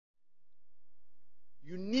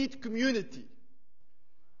You need community.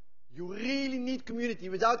 You really need community.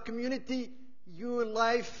 Without community, your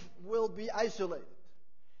life will be isolated.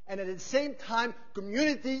 And at the same time,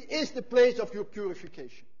 community is the place of your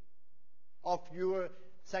purification, of your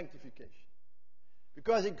sanctification.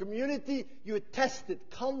 Because in community, you are tested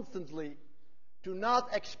constantly to not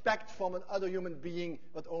expect from another human being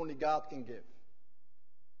what only God can give.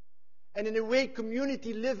 And in a way,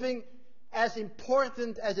 community living, as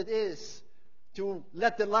important as it is to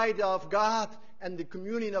let the light of God and the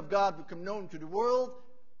communion of God become known to the world,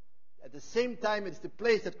 at the same time, it's the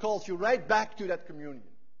place that calls you right back to that communion.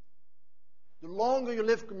 The longer you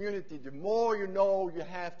live community, the more you know you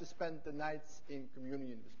have to spend the nights in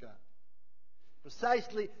communion with God.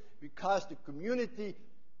 Precisely because the community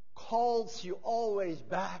calls you always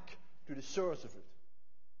back to the source of it.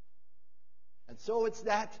 And so it's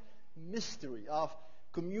that mystery of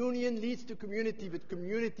communion leads to community, but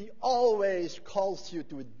community always calls you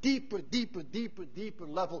to a deeper, deeper, deeper, deeper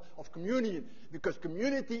level of communion. Because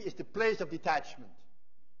community is the place of detachment.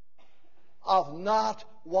 Of not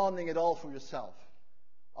wanting it all for yourself.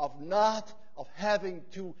 Of having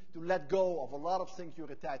to let go of a lot of things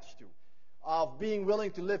you're attached to. Of being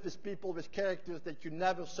willing to live with people with characters that you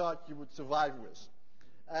never thought you would survive with.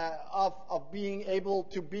 Of being able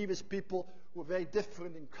to be with people who are very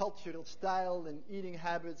different in cultural style and eating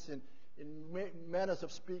habits and in manners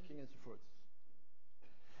of speaking and so forth.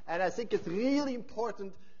 And I think it's really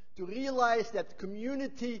important to realize that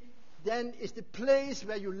community then is the place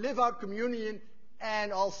where you live out communion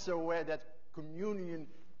and also where that communion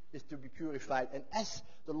is to be purified. And as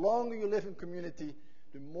the longer you live in community,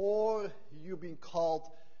 the more you're being called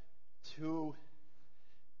to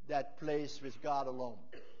that place with God alone.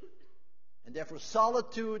 And therefore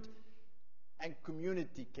solitude and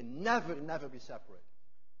community can never, never be separated.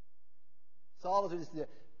 Solitude is the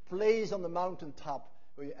place on the mountaintop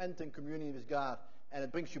where you enter in communion with God, and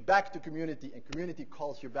it brings you back to community, and community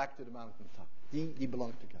calls you back to the mountaintop. They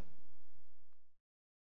belong together.